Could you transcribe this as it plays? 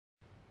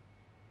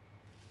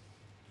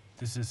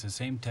This is the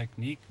same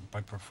technique,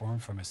 but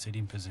performed from a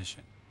sitting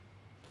position.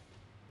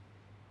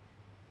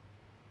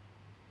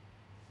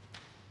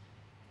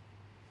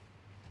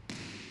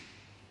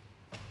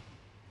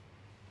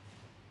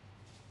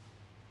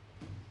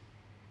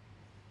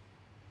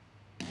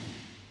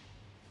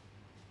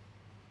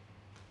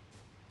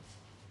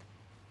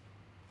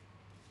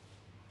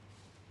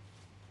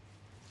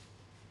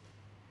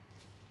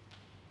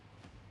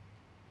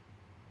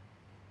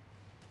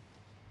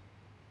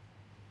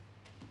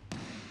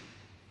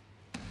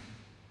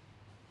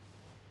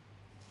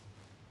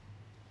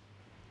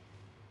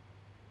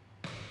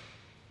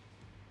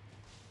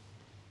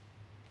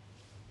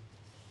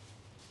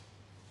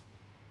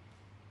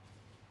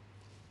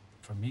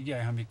 For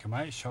Migai Hami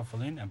Kamai,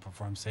 shuffle in and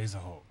perform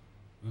Seizaho.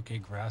 Uke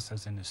grasp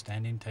as in the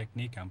standing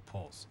technique and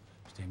pulls.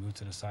 Stay moved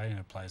to the side and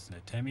applies the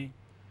Temi.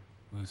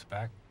 Moves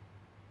back.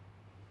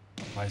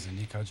 Applies the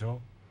Nikajo.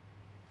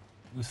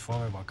 Moves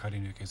forward while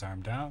cutting Uke's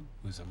arm down.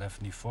 Moves the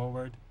left knee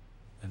forward.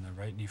 Then the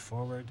right knee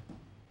forward.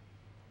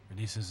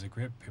 Releases the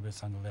grip,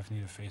 pivots on the left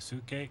knee to face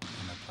Uke,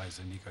 and applies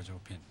the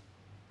Nikajo pin.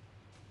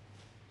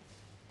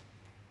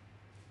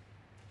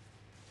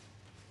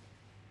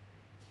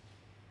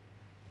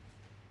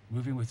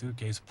 Moving with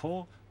Uke's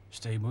pull,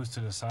 Shitei moves to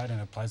the side and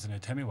applies an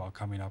Atemi while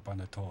coming up on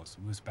the toes.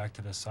 Moves back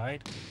to the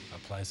side,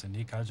 applies the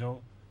Nikajo,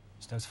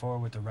 steps forward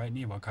with the right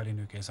knee while cutting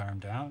Uke's arm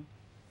down.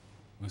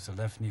 Moves the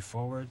left knee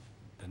forward,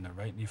 then the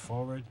right knee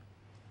forward,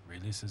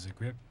 releases the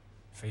grip,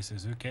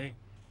 faces Uke,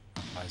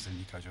 applies the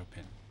Nikajo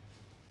pin.